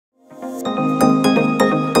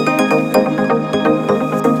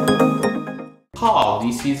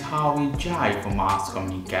this is how we jive from Ask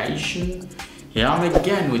Communication. Here I'm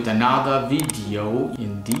again with another video.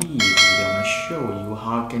 Indeed, we're gonna show you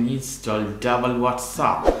how you can install double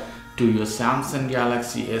WhatsApp to your Samsung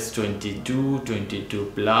Galaxy S22,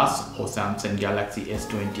 22 Plus or Samsung Galaxy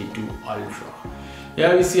S22 Ultra.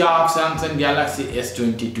 Here we see our Samsung Galaxy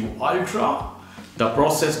S22 Ultra. The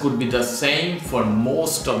process could be the same for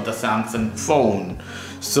most of the Samsung phone.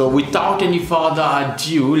 So without any further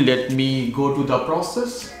ado, let me go to the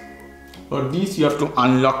process. For this, you have to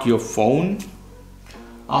unlock your phone.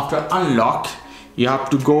 After unlock, you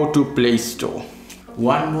have to go to Play Store.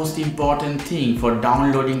 One most important thing for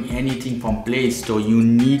downloading anything from Play Store, you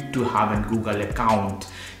need to have a Google account.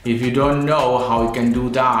 If you don't know how you can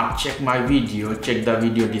do that, check my video, check the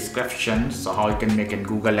video description, so how you can make a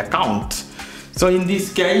Google account. So in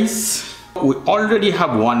this case, we already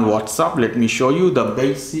have one WhatsApp. Let me show you the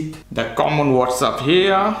basic, the common WhatsApp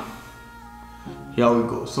here. Here we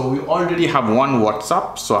go. So we already have one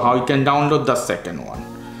WhatsApp. So how you can download the second one?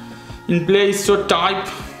 In Play Store, type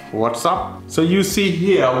WhatsApp. So you see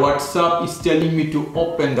here, WhatsApp is telling me to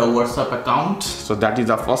open the WhatsApp account. So that is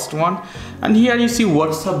the first one. And here you see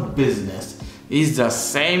WhatsApp Business. Is the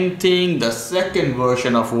same thing, the second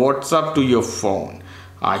version of WhatsApp to your phone.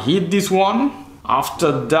 I hit this one.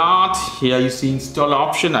 After that, here you see install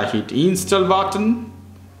option. I hit install button.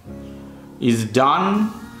 Is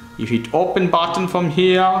done. You hit open button from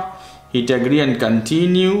here. Hit agree and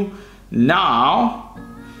continue. Now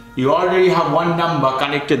you already have one number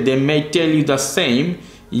connected. They may tell you the same.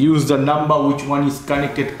 Use the number which one is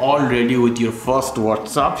connected already with your first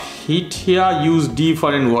WhatsApp. Hit here, use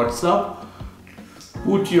different WhatsApp.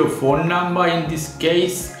 Put your phone number in this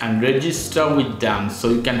case and register with them, so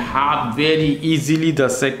you can have very easily the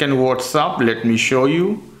second WhatsApp. Let me show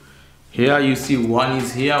you. Here you see one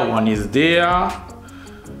is here, one is there.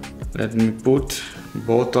 Let me put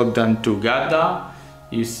both of them together.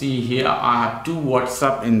 You see here I have two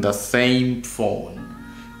WhatsApp in the same phone.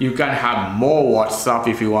 You can have more WhatsApp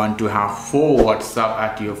if you want to have 4 WhatsApp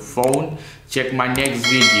at your phone. Check my next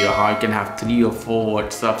video how you can have 3 or 4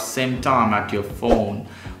 WhatsApp same time at your phone.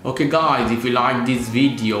 Okay guys, if you like this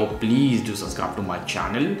video, please do subscribe to my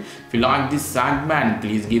channel. If you like this segment,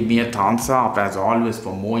 please give me a thumbs up. As always,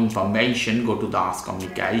 for more information, go to the Ask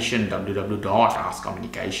Communication,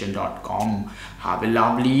 www.askcommunication.com. Have a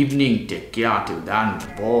lovely evening. Take care till then.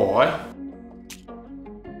 Bye.